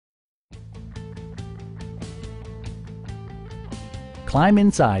Climb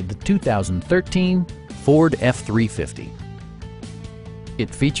inside the 2013 Ford F-350.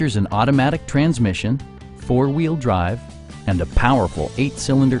 It features an automatic transmission, four-wheel drive, and a powerful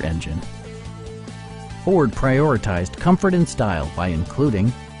 8-cylinder engine. Ford prioritized comfort and style by including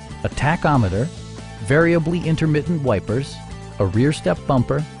a tachometer, variably intermittent wipers, a rear step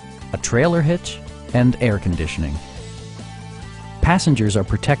bumper, a trailer hitch, and air conditioning. Passengers are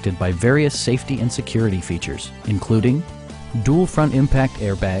protected by various safety and security features, including dual front impact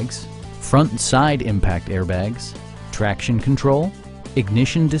airbags, front and side impact airbags, traction control,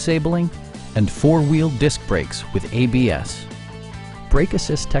 ignition disabling, and four-wheel disc brakes with ABS. Brake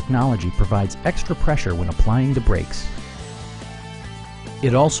Assist technology provides extra pressure when applying the brakes.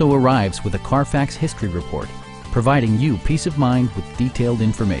 It also arrives with a Carfax history report, providing you peace of mind with detailed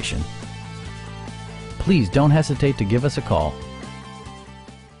information. Please don't hesitate to give us a call.